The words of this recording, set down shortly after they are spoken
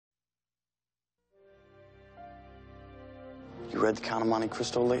You read The Count of Monte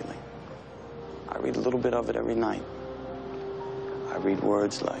Cristo lately? I read a little bit of it every night. I read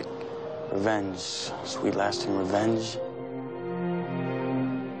words like revenge, sweet lasting revenge.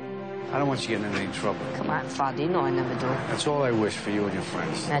 I don't want you getting in any trouble. Come on, Father, you know I never do. That's all I wish for you and your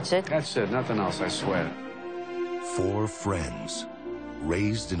friends. That's it? That's it, nothing else, I swear. 4 friends,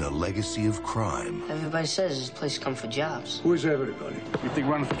 raised in a legacy of crime. Everybody says this place come for jobs. Who's everybody? You think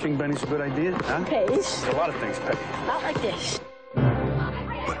running for King Benny's a good idea, huh? Pays. There's a lot of things pay. Not like this.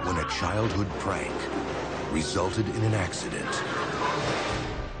 But when a childhood prank resulted in an accident,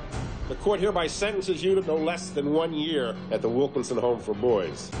 the court hereby sentences you to no less than 1 year at the Wilkinson Home for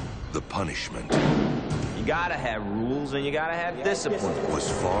Boys. the punishment You gotta have rules and you gotta have discipline.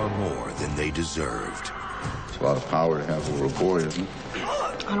 was far more than they deserved. It's a lot of power to have over a boy, isn't it?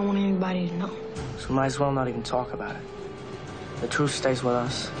 I don't want anybody to know. So we might as well not even talk about it. The truth stays with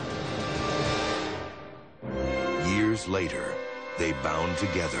us. Years later, they bound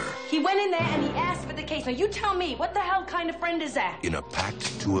together He went in there and he asked for the case. Now, you tell me, what the hell kind of friend is that? in a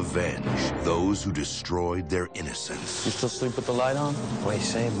pact to avenge those who destroyed their innocence. You still sleep with the light on? What are you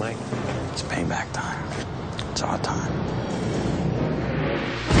saying, Mike? It's payback time. It's our time.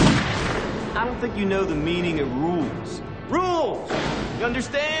 I don't think you know the meaning of rules. Rules! You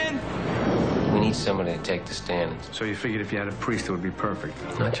understand? We need somebody to take the stand. So you figured if you had a priest, it would be perfect.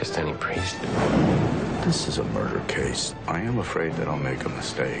 Not just any priest. This is a murder case. I am afraid that I'll make a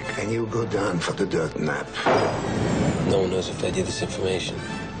mistake. And you go down for the dirt nap. No one knows if I did this information.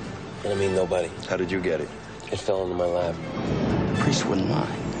 And I mean nobody. How did you get it? It fell into my lap. The priest wouldn't lie,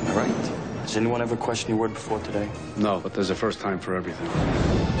 am I right? Has anyone ever questioned your word before today? No, but there's a first time for everything.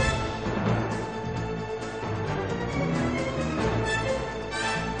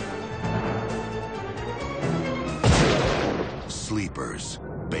 Sleepers,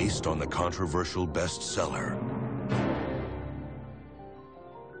 based on the controversial bestseller